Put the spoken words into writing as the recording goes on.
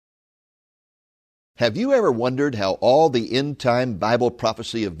Have you ever wondered how all the end-time Bible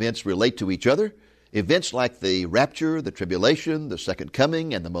prophecy events relate to each other? Events like the rapture, the tribulation, the second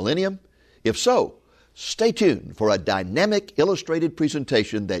coming, and the millennium? If so, stay tuned for a dynamic illustrated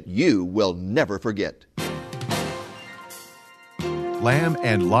presentation that you will never forget. Lamb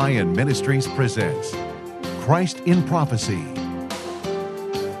and Lion Ministries presents Christ in Prophecy,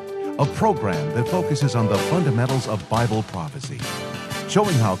 a program that focuses on the fundamentals of Bible prophecy,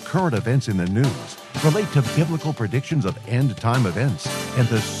 showing how current events in the news relate to biblical predictions of end-time events and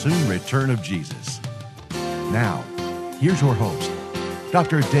the soon return of Jesus. Now, here's your host,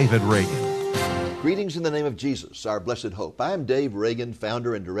 Dr. David Reagan. Greetings in the name of Jesus, our blessed hope. I'm Dave Reagan,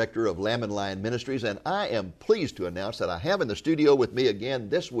 founder and director of Lamb and Lion Ministries, and I am pleased to announce that I have in the studio with me again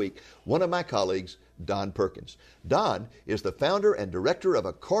this week one of my colleagues, Don Perkins. Don is the founder and director of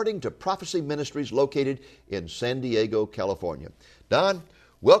According to Prophecy Ministries located in San Diego, California. Don,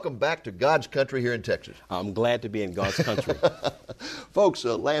 welcome back to God's country here in Texas. I'm glad to be in God's country. Folks,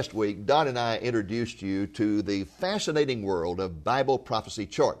 last week, Don and I introduced you to the fascinating world of Bible prophecy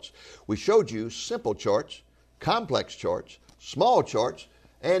charts. We showed you simple charts, complex charts, small charts,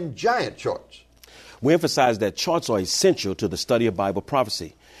 and giant charts. We emphasize that charts are essential to the study of Bible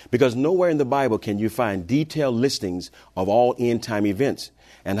prophecy because nowhere in the Bible can you find detailed listings of all end-time events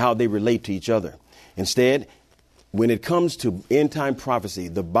and how they relate to each other. Instead, when it comes to end-time prophecy,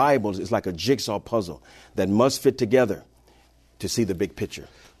 the Bible is like a jigsaw puzzle that must fit together to see the big picture.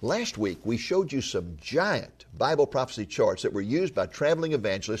 Last week, we showed you some giant Bible prophecy charts that were used by traveling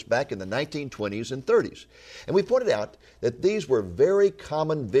evangelists back in the 1920s and 30s. And we pointed out that these were very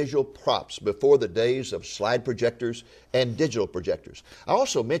common visual props before the days of slide projectors and digital projectors. I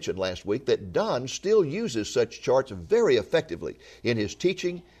also mentioned last week that Don still uses such charts very effectively in his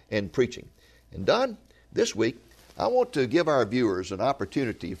teaching and preaching. And Don, this week, I want to give our viewers an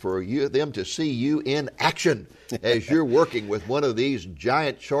opportunity for them to see you in action as you're working with one of these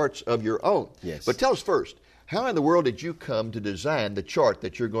giant charts of your own. Yes. But tell us first, how in the world did you come to design the chart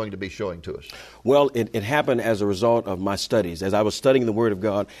that you're going to be showing to us? Well, it happened as a result of my studies. As I was studying the Word of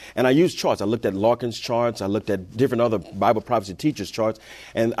God, and I used charts. I looked at Larkin's charts. I looked at different other Bible prophecy teachers' charts,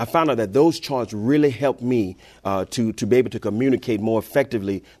 and I found out that those charts really helped me to be able to communicate more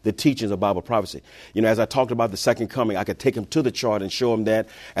effectively the teachings of Bible prophecy. You know, as I talked about the second coming, I could take them to the chart and show them that.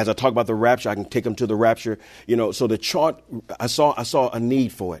 As I talk about the rapture, I can take them to the rapture. You know, so the chart, I saw a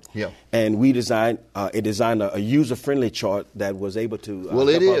need for it. Yeah. And we designed a user-friendly chart that was able to Well,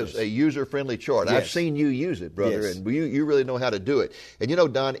 it is others. a user-friendly chart. Yes. I've seen you use it, brother, Yes. and you really know how to do it. And you know,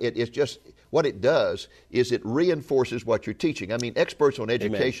 Don, it's just what it does is it reinforces what you're teaching. I mean, experts on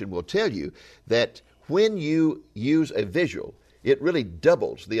education will tell you that when you use a visual, it really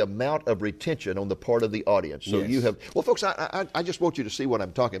doubles the amount of retention on the part of the audience. So Yes. you have, well, folks, I just want you to see what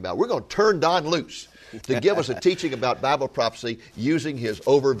I'm talking about. We're going to turn Don loose to give us a teaching about Bible prophecy using his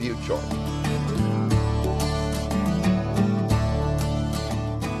overview chart.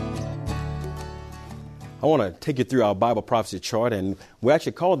 I want to take you through our Bible prophecy chart, and we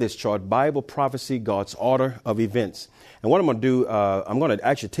actually call this chart Bible Prophecy, God's Order of Events. And what I'm going to do, I'm going to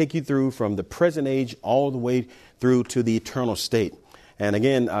actually take you through from the present age all the way through to the eternal state. And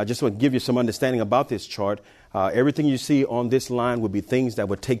again, I just want to give you some understanding about this chart. Everything you see on this line would be things that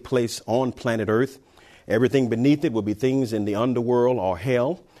would take place on planet Earth. Everything beneath it would be things in the underworld or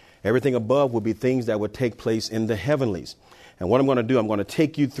hell. Everything above would be things that would take place in the heavenlies. And what I'm going to do, I'm going to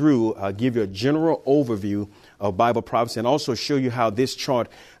take you through, give you a general overview of Bible prophecy and also show you how this chart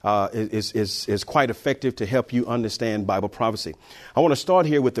is quite effective to help you understand Bible prophecy. I want to start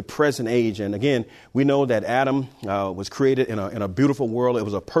here with the present age. And again, we know that Adam was created in a beautiful world. It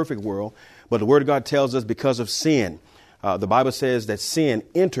was a perfect world. But the Word of God tells us because of sin, the Bible says that sin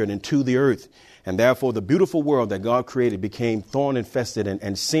entered into the earth. And therefore, the beautiful world that God created became thorn infested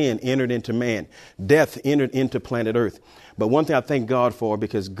and sin entered into man. Death entered into planet Earth. But one thing I thank God for,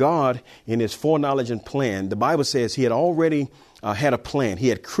 because God, in his foreknowledge and plan, the Bible says he had already had a plan. He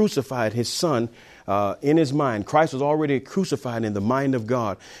had crucified his son in his mind. Christ was already crucified in the mind of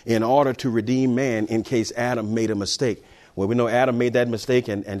God in order to redeem man in case Adam made a mistake. Well, we know Adam made that mistake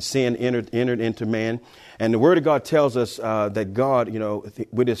and sin entered into man. And the Word of God tells us that God, you know,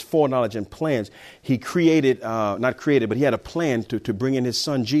 with his foreknowledge and plans, he created, not created, but he had a plan to bring in his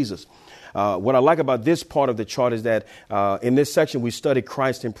son, Jesus. What I like about this part of the chart is that in this section, we study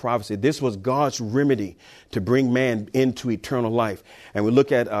Christ in prophecy. This was God's remedy to bring man into eternal life. And we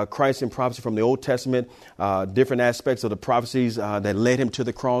look at Christ in prophecy from the Old Testament, different aspects of the prophecies that led him to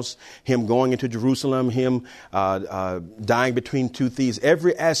the cross, him going into Jerusalem, him dying between two thieves.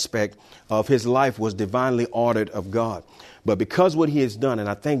 Every aspect of his life was divinely ordered of God. But because what he has done, and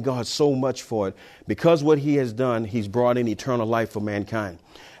I thank God so much for it, because what he has done, he's brought in eternal life for mankind.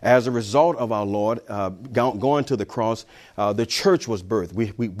 As a result of our Lord going to the cross, the church was birthed.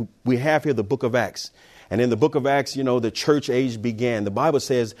 We have here the book of Acts. And in the book of Acts, the church age began. The Bible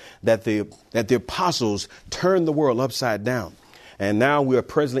says that the apostles turned the world upside down. And now we are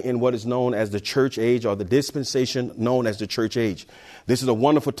presently in what is known as the church age, or the dispensation known as the church age. This is a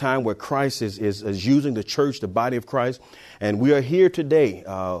wonderful time where Christ is using the church, the body of Christ. And we are here today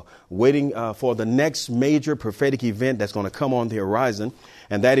waiting for the next major prophetic event that's going to come on the horizon.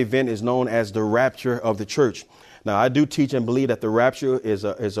 And that event is known as the rapture of the church. Now, I do teach and believe that the rapture is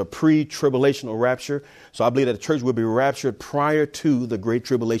a pre-tribulational rapture. So I believe that the church will be raptured prior to the Great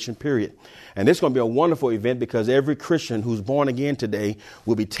Tribulation period. And this is going to be a wonderful event because every Christian who's born again today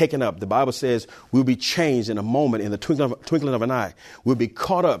will be taken up. The Bible says we'll be changed in a moment, in the twinkling of an eye. We'll be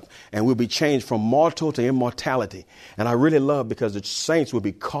caught up and we'll be changed from mortal to immortality. And I really love because the saints will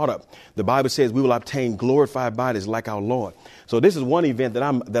be caught up. The Bible says we will obtain glorified bodies like our Lord. So this is one event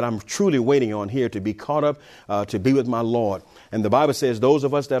that I'm truly waiting on here, to be caught up, to be with my Lord. And the Bible says those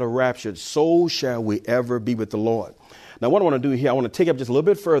of us that are raptured, so shall we ever be with the Lord. Now, what I want to do here, I want to take up just a little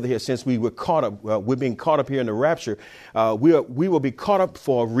bit further here, since we were caught up. We're being caught up here in the rapture. We will be caught up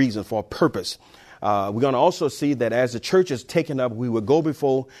for a reason, for a purpose. We're going to also see that as the church is taken up, we will go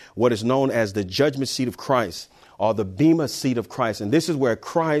before what is known as the judgment seat of Christ, or the Bema seat of Christ. And this is where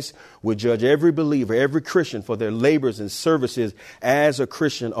Christ will judge every believer, every Christian, for their labors and services as a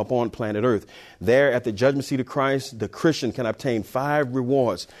Christian upon planet Earth. There at the judgment seat of Christ, the Christian can obtain 5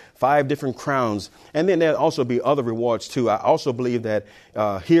 rewards, 5 different crowns. And then there'll also be other rewards too. I also believe that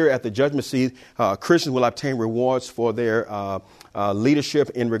here at the judgment seat, Christians will obtain rewards for their leadership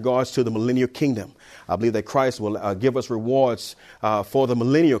in regards to the millennial kingdom. I believe that Christ will give us rewards for the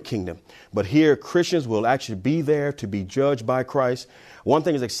millennial kingdom. But here, Christians will actually be there to be judged by Christ. One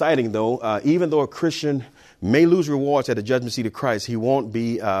thing is exciting, though. Even though a Christian may lose rewards at the judgment seat of Christ, he won't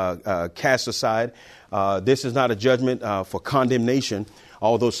be cast aside. This is not a judgment for condemnation,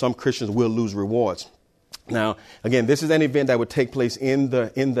 although some Christians will lose rewards. Now, again, this is an event that would take place in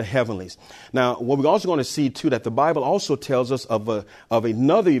the heavenlies. Now, what we're also going to see, too, that the Bible also tells us of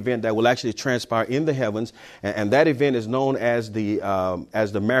another event that will actually transpire in the heavens. And that event is known as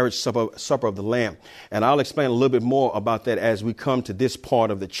the marriage supper of the Lamb. And I'll explain a little bit more about that as we come to this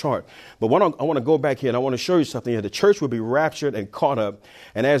part of the chart. But I want to go back here and I want to show you something here. The church will be raptured and caught up.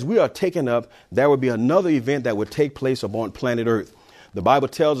 And as we are taken up, there will be another event that would take place upon planet Earth. The Bible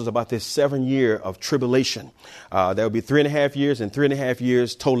tells us about this 7 year of tribulation. There will be 3.5 years and 3.5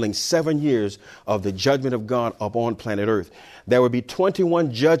 years, totaling 7 years of the judgment of God upon planet Earth. There will be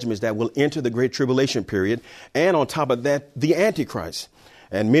 21 judgments that will enter the Great Tribulation period. And on top of that, the Antichrist.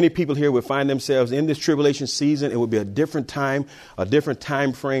 And many people here will find themselves in this tribulation season. It will be a different time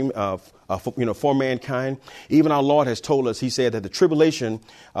frame for mankind. Even our Lord has told us, he said that the tribulation,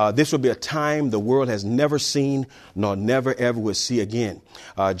 this will be a time the world has never seen, nor never ever will see again.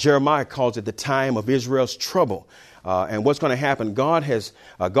 Jeremiah calls it the time of Israel's trouble. And what's going to happen? God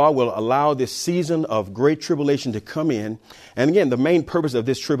will allow this season of great tribulation to come in. And again, the main purpose of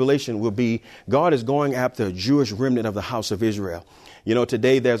this tribulation will be God is going after a Jewish remnant of the house of Israel.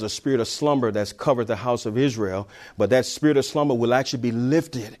 Today there's a spirit of slumber that's covered the house of Israel, but that spirit of slumber will actually be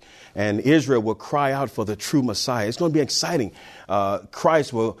lifted and Israel will cry out for the true Messiah. It's going to be exciting.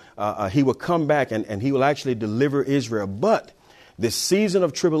 Christ will come back and he will actually deliver Israel. But this season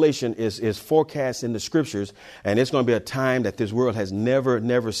of tribulation is forecast in the scriptures, and it's going to be a time that this world has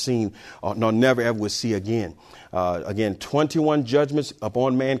never seen, nor never ever will see again. 21 judgments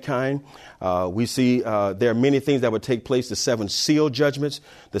upon mankind. We see there are many things that would take place: the 7 seal judgments,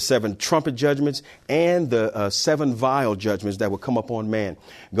 the 7 trumpet judgments, and the 7 vial judgments that will come upon man.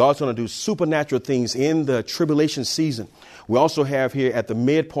 God's going to do supernatural things in the tribulation season. We also have here at the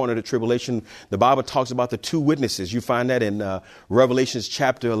midpoint of the tribulation, the Bible talks about the 2 witnesses. You find that in Revelations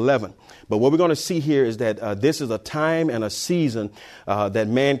chapter 11. But what we're going to see here is that this is a time and a season that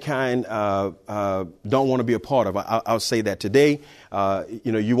mankind don't want to be a part of. I'll say that today.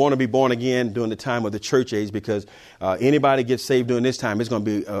 You want to be born again during the time of the church age, because anybody gets saved during this time, it's going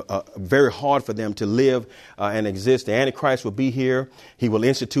to be very hard for them to live and exist. The Antichrist will be here. He will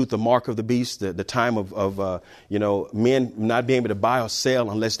institute the mark of the beast, the time of men not being able to buy or sell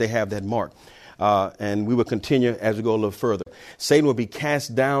unless they have that mark. and we will continue as we go a little further. Satan will be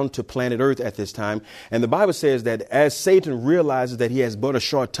cast down to planet Earth at this time. And the Bible says that as Satan realizes that he has but a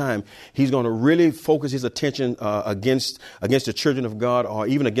short time, he's going to really focus his attention against the children of God, or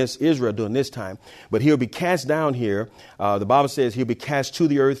even against Israel during this time. But he'll be cast down here. The Bible says he'll be cast to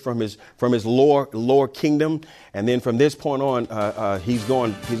the earth from his lower kingdom. And then from this point on, he's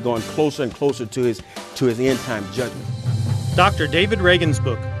going closer and closer to his end time judgment. Dr. David Reagan's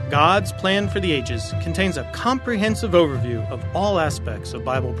book, God's Plan for the Ages, contains a comprehensive overview of all aspects of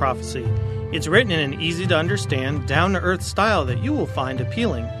Bible prophecy. It's written in an easy-to-understand, down-to-earth style that you will find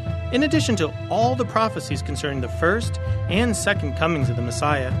appealing. In addition to all the prophecies concerning the first and second comings of the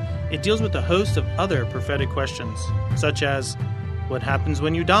Messiah, it deals with a host of other prophetic questions, such as, what happens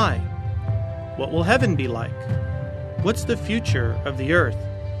when you die? What will heaven be like? What's the future of the earth?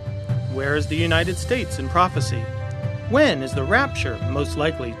 Where is the United States in prophecy? When is the rapture most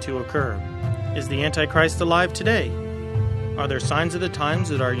likely to occur? Is the Antichrist alive today? Are there signs of the times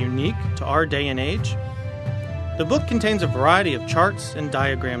that are unique to our day and age? The book contains a variety of charts and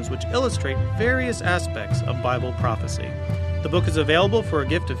diagrams which illustrate various aspects of Bible prophecy. The book is available for a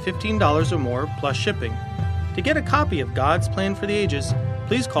gift of $15 or more plus shipping. To get a copy of God's Plan for the Ages,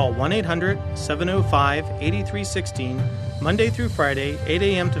 please call 1-800-705-8316 Monday through Friday, 8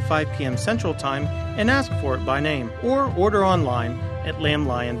 a.m. to 5 p.m. Central Time, and ask for it by name, or order online at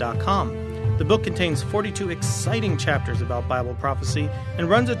lamblion.com. The book contains 42 exciting chapters about Bible prophecy and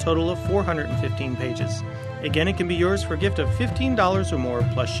runs a total of 415 pages. Again, it can be yours for a gift of $15 or more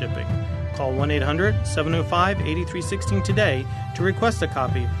plus shipping. Call 1-800-705-8316 today to request a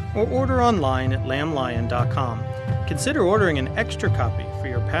copy, or order online at lamblion.com. Consider ordering an extra copy for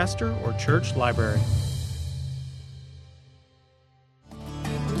your pastor or church library.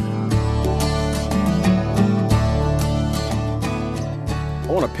 I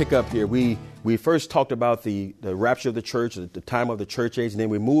want to pick up here. We first talked about the rapture of the church, the time of the church age, and then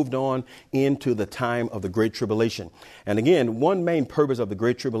we moved on into the time of the Great Tribulation. And again, one main purpose of the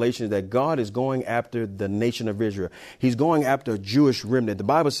Great Tribulation is that God is going after the nation of Israel. He's going after a Jewish remnant. The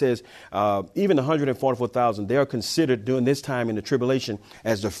Bible says even 144,000, they are considered during this time in the tribulation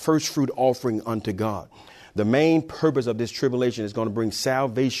as the first fruit offering unto God. The main purpose of this tribulation is going to bring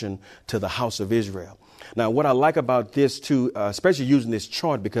salvation to the house of Israel. Now, what I like about this, too, especially using this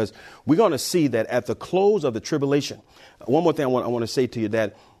chart, because we're going to see that at the close of the tribulation, one more thing I want to say to you,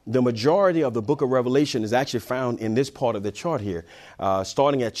 that the majority of the book of Revelation is actually found in this part of the chart here,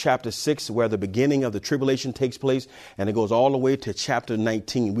 starting at chapter 6, where the beginning of the tribulation takes place, and it goes all the way to chapter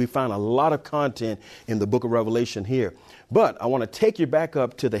 19. We find a lot of content in the book of Revelation here. But I want to take you back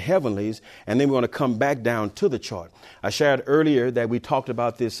up to the heavenlies, and then we're going to come back down to the chart. I shared earlier that we talked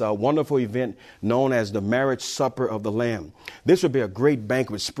about this wonderful event known as the marriage supper of the Lamb. This will be a great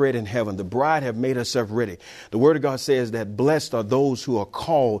banquet spread in heaven. The bride have made herself ready. The word of God says that blessed are those who are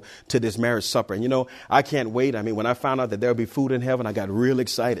called to this marriage supper. And, you know, I can't wait. I mean, when I found out that there'll be food in heaven, I got real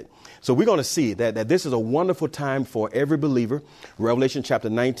excited. So we're going to see that this is a wonderful time for every believer. Revelation chapter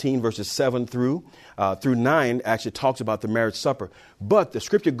 19, verses 7 through 9 actually talks about the marriage supper. But the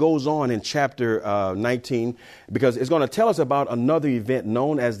scripture goes on in chapter 19 because it's going to tell us about another event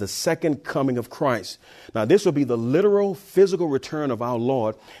known as the second coming of Christ. Now, this will be the literal physical return of our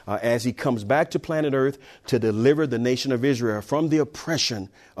Lord as he comes back to planet Earth to deliver the nation of Israel from the oppression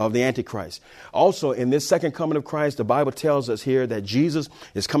of the Antichrist. Also, in this second coming of Christ, the Bible tells us here that Jesus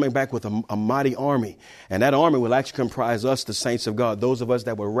is coming back with a mighty army. And that army will actually comprise us, the saints of God. Those of us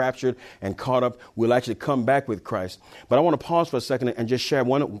that were raptured and caught up will actually come back with Christ. But I want to pause for a second and just share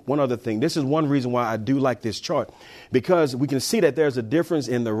one other thing. This is one reason why I do like this chart, because we can see that there's a difference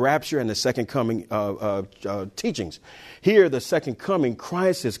in the rapture and the second coming teachings. Here, the second coming,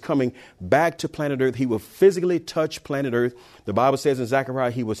 Christ is coming back to planet Earth. He will physically touch planet Earth. The Bible says in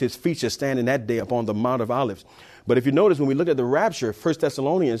Zechariah, his feet shall stand in that day upon the Mount of Olives. But if you notice, when we look at the rapture, 1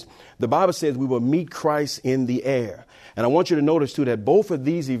 Thessalonians, the Bible says we will meet Christ in the air. And I want you to notice, too, that both of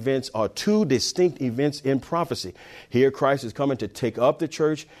these events are two distinct events in prophecy. Here, Christ is coming to take up the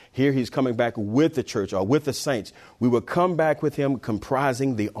church. Here, he's coming back with the church or with the saints. We will come back with him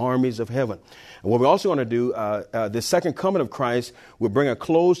comprising the armies of heaven. And what we're also going to do, the second coming of Christ will bring a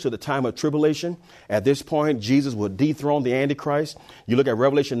close to the time of tribulation. At this point, Jesus will dethrone the Antichrist. You look at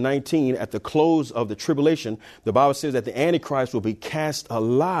Revelation 19, at the close of the tribulation, the Bible says that the Antichrist will be cast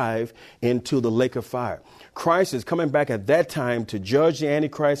alive into the lake of fire. Christ is coming back at that time to judge the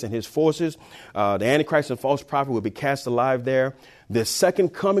Antichrist and his forces. The Antichrist and false prophet will be cast alive there. The second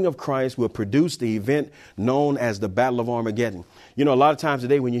coming of Christ will produce the event known as the Battle of Armageddon. You know, a lot of times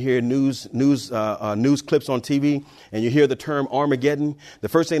today when you hear news clips on TV and you hear the term Armageddon, the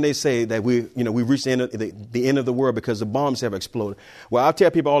first thing they say that we reached the end of the world because the bombs have exploded. Well, I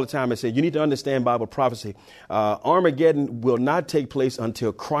tell people all the time, I say, you need to understand Bible prophecy. Armageddon will not take place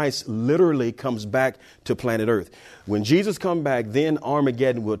until Christ literally comes back to planet Earth. When Jesus comes back, then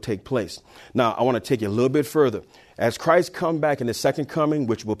Armageddon will take place. Now, I want to take you a little bit further. As Christ come back in his second coming,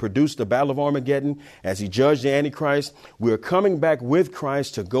 which will produce the battle of Armageddon, as he judged the Antichrist, we are coming back with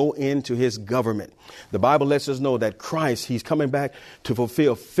Christ to go into his government. The Bible lets us know that Christ, he's coming back to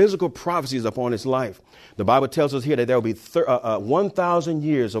fulfill physical prophecies upon his life. The Bible tells us here that there will be 1,000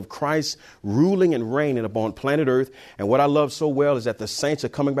 years of Christ ruling and reigning upon planet Earth. And what I love so well is that the saints are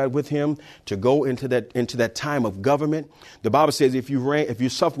coming back with him to go into that time of government. The Bible says if you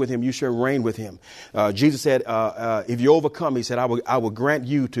suffer with him, you shall reign with him. Jesus said, if you overcome, he said, I will grant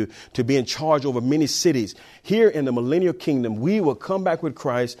you to be in charge over many cities. Here in the millennial kingdom, we will come back with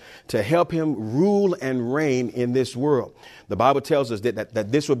Christ to help him rule and reign in this world. The Bible tells us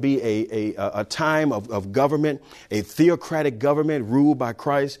that this will be a time of government, a theocratic government ruled by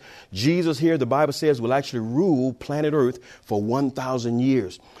Christ. Jesus here, the Bible says, will actually rule planet Earth for 1,000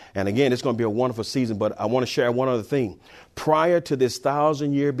 years. And again, it's going to be a wonderful season, but I want to share one other thing. Prior to this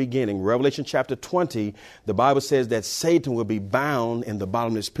 1,000-year beginning, Revelation chapter 20, the Bible says that Satan will be bound in the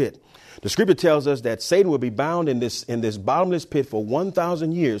bottomless pit. The scripture tells us that Satan will be bound in this bottomless pit for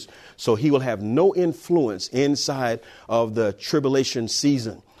 1,000 years, so he will have no influence inside of the tribulation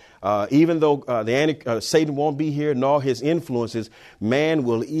season. Even though Satan won't be here, nor his influences, man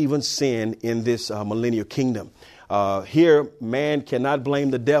will even sin in this millennial kingdom. Here, man cannot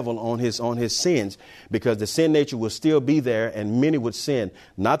blame the devil on his sins, because the sin nature will still be there and many would sin.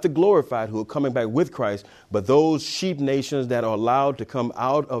 Not the glorified who are coming back with Christ, but those sheep nations that are allowed to come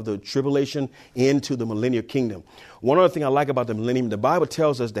out of the tribulation into the millennial kingdom. One other thing I like about the millennium, the Bible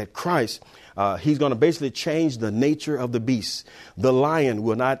tells us that Christ, he's going to basically change the nature of the beast. The lion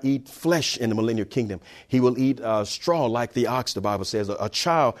will not eat flesh in the millennial kingdom. He will eat straw like the ox, the Bible says. A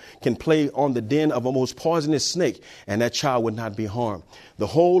child can play on the den of a most poisonous snake, and that child would not be harmed. The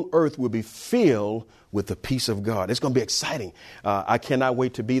whole earth will be filled with the peace of God. It's going to be exciting. I cannot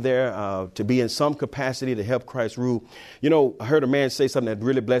wait to be there, to be in some capacity to help Christ rule. You know, I heard a man say something that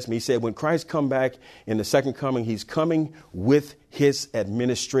really blessed me. He said, when Christ come back in the second coming, he's coming with his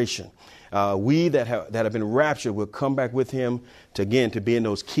administration. We that have been raptured will come back with him to be in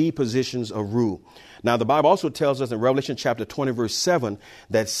those key positions of rule. Now, the Bible also tells us in Revelation chapter 20, verse 7,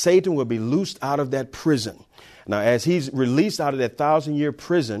 that Satan will be loosed out of that prison. Now, as he's released out of that 1,000-year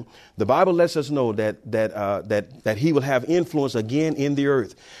prison, the Bible lets us know that he will have influence again in the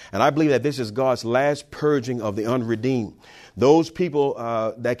earth. And I believe that this is God's last purging of the unredeemed. Those people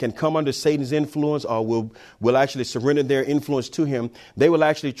that can come under Satan's influence or will actually surrender their influence to him, they will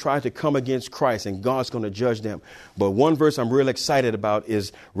actually try to come against Christ, and God's going to judge them. But one verse I'm real excited about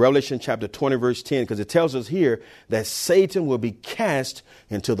is Revelation chapter 20, verse 10, because it tells us here that Satan will be cast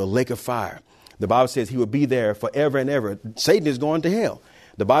into the lake of fire. The Bible says he will be there forever and ever. Satan is going to hell.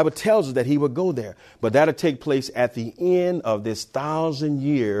 The Bible tells us that he will go there, but that'll take place at the end of this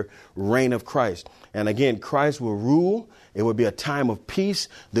 1,000-year reign of Christ. And again, Christ will rule. It will be a time of peace.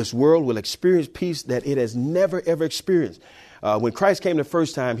 This world will experience peace that it has never, ever experienced. When Christ came the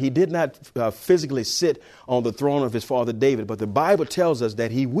first time, he did not physically sit on the throne of his father David, but the Bible tells us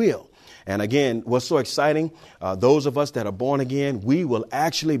that he will. And again, what's so exciting, those of us that are born again, we will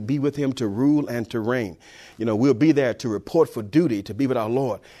actually be with him to rule and to reign. You know, we'll be there to report for duty, to be with our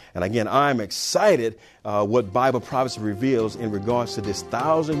Lord. And again, I'm excited what Bible prophecy reveals in regards to this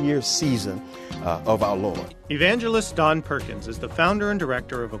 1,000-year season of our Lord. Evangelist Don Perkins is the founder and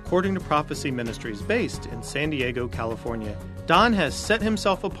director of According to Prophecy Ministries based in San Diego, California. Don has set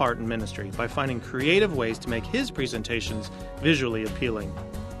himself apart in ministry by finding creative ways to make his presentations visually appealing.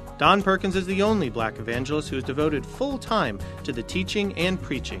 Don Perkins is the only black evangelist who is devoted full time to the teaching and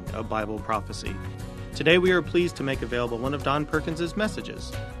preaching of Bible prophecy. Today we are pleased to make available one of Don Perkins'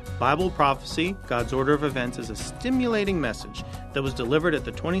 messages. Bible Prophecy, God's Order of Events is a stimulating message that was delivered at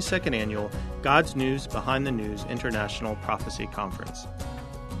the 22nd Annual God's News Behind the News International Prophecy Conference.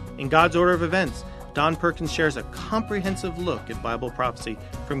 In God's Order of Events, Don Perkins shares a comprehensive look at Bible prophecy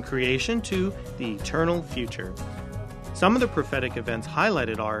from creation to the eternal future. Some of the prophetic events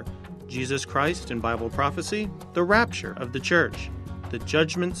highlighted are Jesus Christ in Bible prophecy, the rapture of the church, the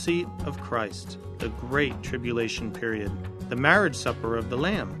judgment seat of Christ, the great tribulation period, the marriage supper of the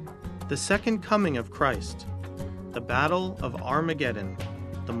Lamb, the second coming of Christ, the battle of Armageddon,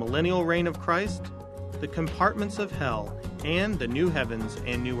 the millennial reign of Christ, the compartments of hell, and the new heavens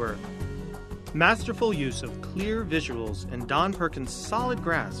and new earth. Masterful use of clear visuals and Don Perkins' solid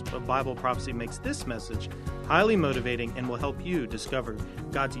grasp of Bible prophecy makes this message highly motivating and will help you discover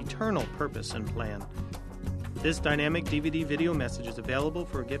God's eternal purpose and plan. This dynamic DVD video message is available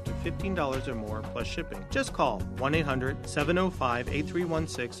for a gift of $15 or more plus shipping. Just call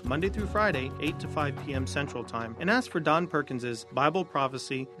 1-800-705-8316 Monday through Friday, 8 to 5 p.m. Central Time, and ask for Don Perkins' Bible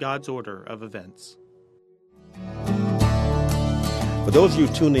Prophecy, God's Order of Events. For those of you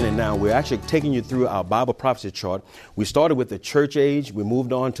tuning in now, we're actually taking you through our Bible prophecy chart. We started with the church age. We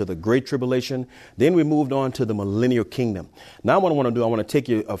moved on to the Great Tribulation. Then we moved on to the millennial kingdom. Now what I want to do, I want to take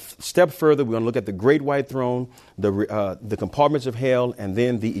you a step further. We're going to look at the great white throne, the compartments of hell, and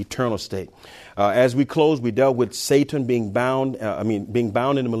then the eternal state. As we close, we dealt with Satan being bound in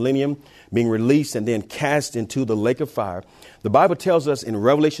the millennium, being released, and then cast into the lake of fire. The Bible tells us in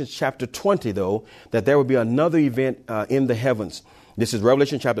Revelation chapter 20, though, that there will be another event in the heavens. This is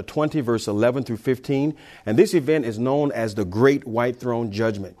Revelation chapter 20, verse 11 through 15. And this event is known as the Great White Throne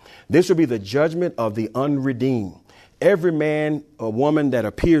Judgment. This will be the judgment of the unredeemed. Every man or woman that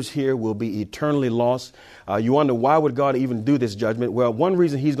appears here will be eternally lost. You wonder, why would God even do this judgment? Well, one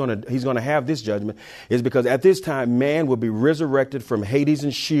reason he's going to have this judgment is because at this time, man will be resurrected from Hades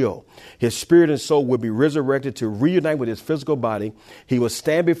and Sheol. His spirit and soul will be resurrected to reunite with his physical body. He will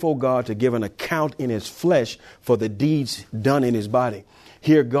stand before God to give an account in his flesh for the deeds done in his body.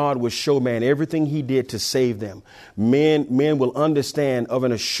 Here, God will show man everything he did to save them. Men will understand of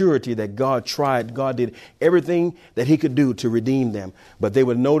an assurity that God did everything that he could do to redeem them. But they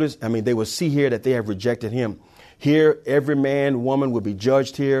will they will see here that they have rejected him. Here, every man, woman will be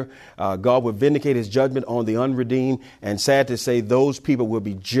judged here. God will vindicate his judgment on the unredeemed. And sad to say, those people will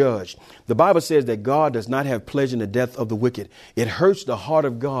be judged. The Bible says that God does not have pleasure in the death of the wicked. It hurts the heart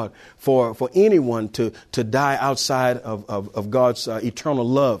of God for anyone to die outside of God's eternal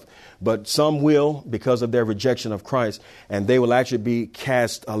love. But some will, because of their rejection of Christ, and they will actually be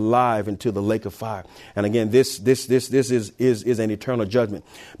cast alive into the lake of fire. And again, this is an eternal judgment.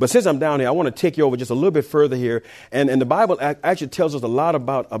 But since I'm down here, I want to take you over just a little bit further here. And the Bible actually tells us a lot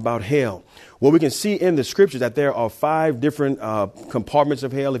about hell. Well, we can see in the scriptures that there are 5 different compartments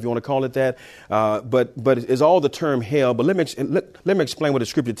of hell, if you want to call it that. But it's all the term hell. But let me explain what the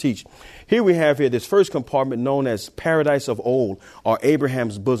scripture teach. Here we have this first compartment known as paradise of old, or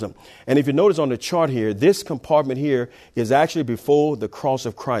Abraham's bosom. And if you notice on the chart here, this compartment here is actually before the cross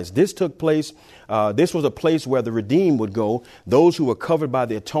of Christ. This took place. This was a place where the redeemed would go. Those who were covered by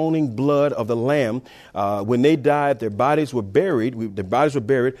the atoning blood of the Lamb. When they died, their bodies were buried.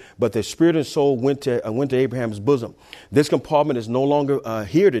 But their spirit and soul went to Abraham's bosom. This compartment is no longer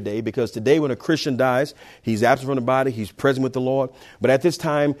here today, because today when a Christian dies, he's absent from the body, he's present with the Lord. But at this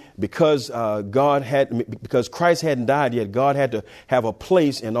time, because Christ hadn't died yet, God had to have a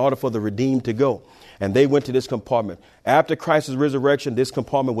place in order for the redeemed to go. And they went to this compartment. After Christ's resurrection, this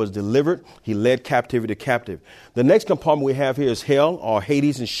compartment was delivered. He led captivity captive. The next compartment we have here is hell, or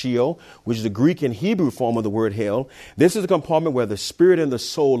Hades and Sheol, which is the Greek and Hebrew form of the word hell. This is a compartment where the spirit and the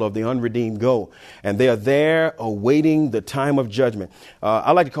soul of the unredeemed go. And they are there awaiting the time of judgment.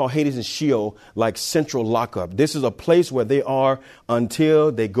 I like to call Hades and Sheol like central lockup. This is a place where they are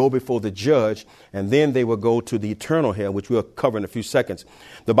until they go before the judge, and then they will go to the eternal hell, which we'll cover in a few seconds.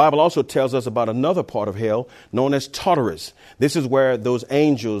 The Bible also tells us about another part of hell known as Tartarus. This is where those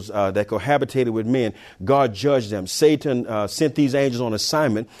angels that cohabitated with men, God judged them. Satan sent these angels on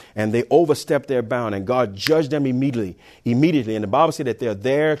assignment, and they overstepped their bound, and God judged them immediately. And the Bible said that they're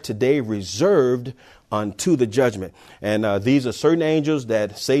there today reserved unto the judgment. And these are certain angels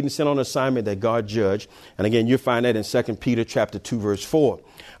that Satan sent on assignment that God judged. And again, you find that in 2 Peter chapter 2, verse 4.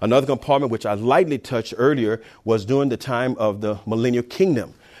 Another compartment, which I lightly touched earlier, was during the time of the millennial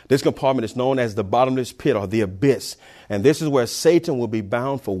kingdom. This compartment is known as the bottomless pit, or the abyss. And this is where Satan will be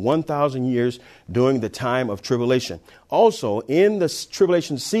bound for 1,000 years during the time of tribulation. Also, in the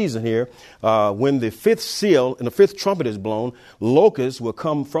tribulation season here, when the 5th seal and the 5th trumpet is blown, locusts will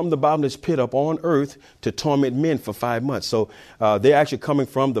come from the bottomless pit up on earth to torment men for 5 months. So they're actually coming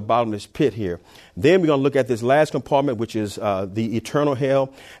from the bottomless pit here. Then we're going to look at this last compartment, which is the eternal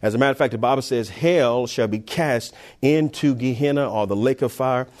hell. As a matter of fact, the Bible says hell shall be cast into Gehenna, or the lake of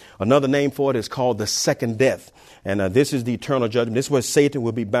fire. Another name for it is called the second death. And this is the eternal judgment. This is where Satan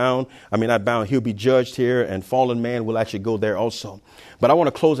will be bound. Not bound. He'll be judged here, and fallen man will actually go there also. But I want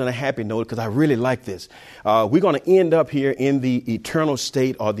to close on a happy note, because I really like this. We're going to end up here in the eternal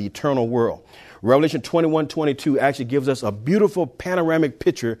state, or the eternal world. Revelation 21:22 actually gives us a beautiful panoramic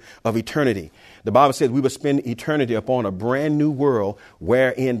picture of eternity. The Bible says we will spend eternity upon a brand new world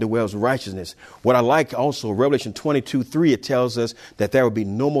wherein dwells righteousness. What I like also, Revelation 22:3, it tells us that there will be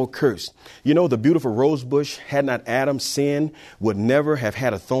no more curse. You know, the beautiful rose bush, had not Adam sinned, would never have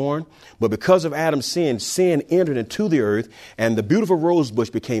had a thorn. But because of Adam's sin, sin entered into the earth, and the beautiful rose bush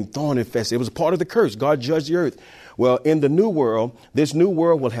became thorn infested. It was a part of the curse. God judged the earth. Well, in the new world, this new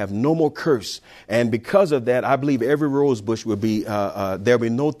world will have no more curse. And because of that, I believe every rose bush will be, there'll be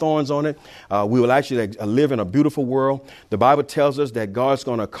no thorns on it. We will actually live in a beautiful world. The Bible tells us that God's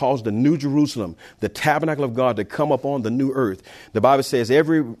going to cause the new Jerusalem, the tabernacle of God, to come upon the new earth. The Bible says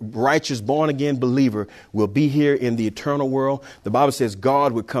every righteous born again believer will be here in the eternal world. The Bible says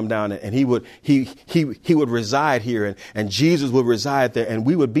God would come down and he would reside here, and Jesus would reside there, and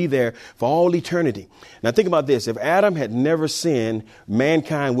we would be there for all eternity. Now think about this. If Adam had never sinned,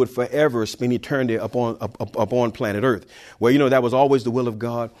 mankind would forever spend eternity upon planet Earth. Well, you know, that was always the will of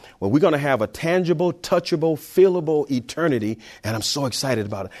God. Well, we're going to have a tangible, touchable, feelable eternity, and I'm so excited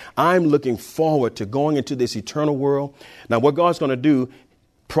about it. I'm looking forward to going into this eternal world. Now, what God's going to do,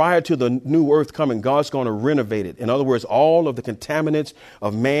 prior to the new earth coming, God's going to renovate it. In other words, all of the contaminants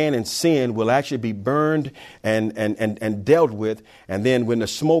of man and sin will actually be burned and dealt with. And then when the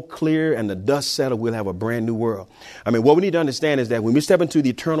smoke clear and the dust settle, we'll have a brand new world. I mean, what we need to understand is that when we step into the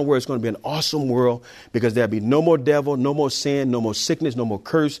eternal world, it's going to be an awesome world, because there'll be no more devil, no more sin, no more sickness, no more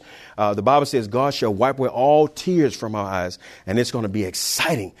curse. The Bible says God shall wipe away all tears from our eyes, and it's going to be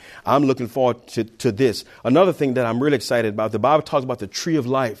exciting. I'm looking forward to this. Another thing that I'm really excited about, the Bible talks about the tree of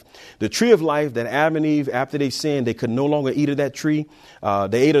life. The tree of life that Adam and Eve, after they sinned, they could no longer eat of that tree.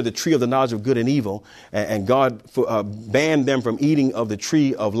 They ate of the tree of the knowledge of good and evil, and God banned them from eating of the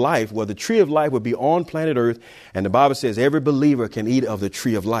tree of life. Well, the tree of life would be on planet Earth, and the Bible says every believer can eat of the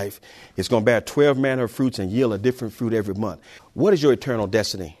tree of life. It's going to bear 12 manner of fruits and yield a different fruit every month. What is your eternal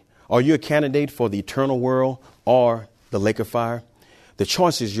destiny? Are you a candidate for the eternal world or the lake of fire? The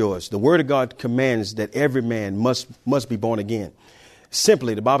choice is yours. The Word of God commands that every man must be born again.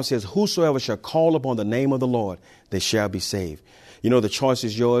 Simply, the Bible says, whosoever shall call upon the name of the Lord, they shall be saved. You know, the choice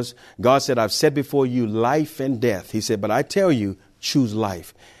is yours. God said, I've set before you life and death. He said, but I tell you, choose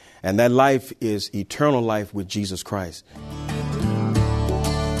life. And that life is eternal life with Jesus Christ.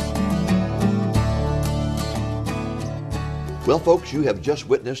 Well, folks, you have just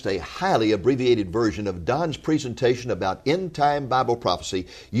witnessed a highly abbreviated version of Don's presentation about end-time Bible prophecy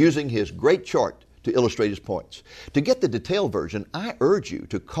using his great chart to illustrate his points. To get the detailed version, I urge you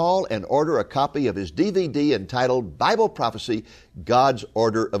to call and order a copy of his DVD entitled Bible Prophecy, God's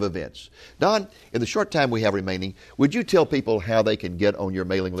Order of Events. Don, in the short time we have remaining, would you tell people how they can get on your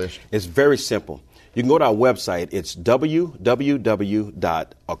mailing list? It's very simple. You can go to our website. It's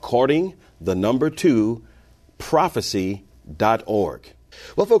www.according2prophecy.org.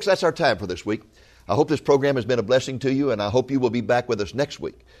 Well, folks, that's our time for this week. I hope this program has been a blessing to you, and I hope you will be back with us next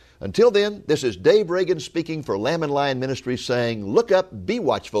week. Until then, this is Dave Reagan speaking for Lamb and Lion Ministries, saying, look up, be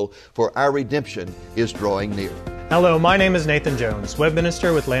watchful, for our redemption is drawing near. Hello, my name is Nathan Jones, web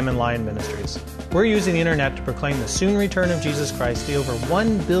minister with Lamb and Lion Ministries. We're using the internet to proclaim the soon return of Jesus Christ to over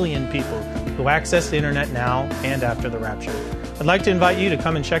 1 billion people who access the internet now and after the rapture. I'd like to invite you to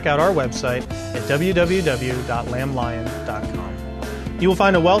come and check out our website at www.lamblion.com. You will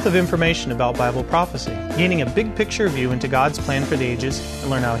find a wealth of information about Bible prophecy, gaining a big picture view into God's plan for the ages, and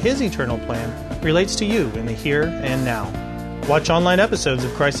learn how His eternal plan relates to you in the here and now. Watch online episodes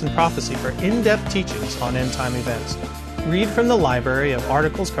of Christ in Prophecy for in-depth teachings on end-time events. Read from the library of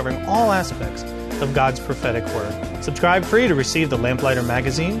articles covering all aspects of God's prophetic word. Subscribe free to receive the Lamplighter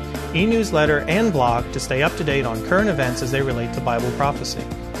magazine, e-newsletter, and blog to stay up to date on current events as they relate to Bible prophecy.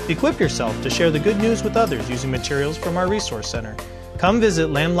 Equip yourself to share the good news with others using materials from our resource center. Come visit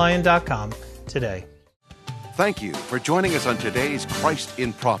lamblion.com today. Thank you for joining us on today's Christ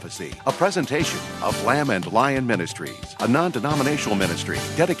in Prophecy, a presentation of Lamb and Lion Ministries, a non-denominational ministry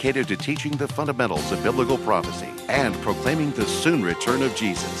dedicated to teaching the fundamentals of biblical prophecy and proclaiming the soon return of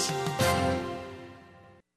Jesus.